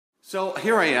So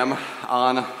here I am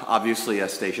on obviously a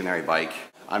stationary bike.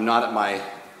 I'm not at my,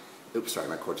 oops, sorry,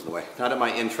 my cord's in the way. Not at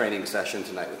my in-training session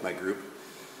tonight with my group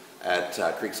at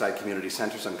Creekside Community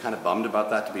Center, so I'm kind of bummed about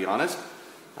that, to be honest.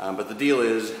 But the deal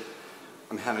is,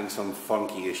 I'm having some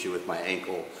funky issue with my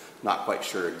ankle. Not quite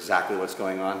sure exactly what's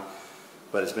going on,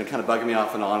 but it's been kind of bugging me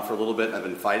off and on for a little bit, and I've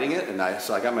been fighting it. And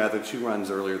so I got my other 2 runs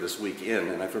earlier this week in,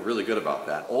 and I feel really good about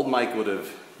that. Old Mike would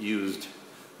have used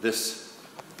this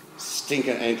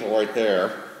stinking ankle right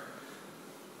there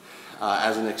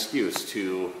as an excuse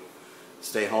to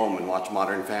stay home and watch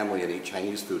Modern Family and eat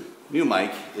Chinese food. New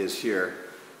Mike is here,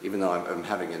 even though I'm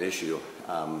having an issue.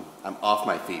 I'm off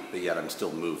my feet, but yet I'm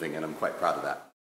still moving, and I'm quite proud of that.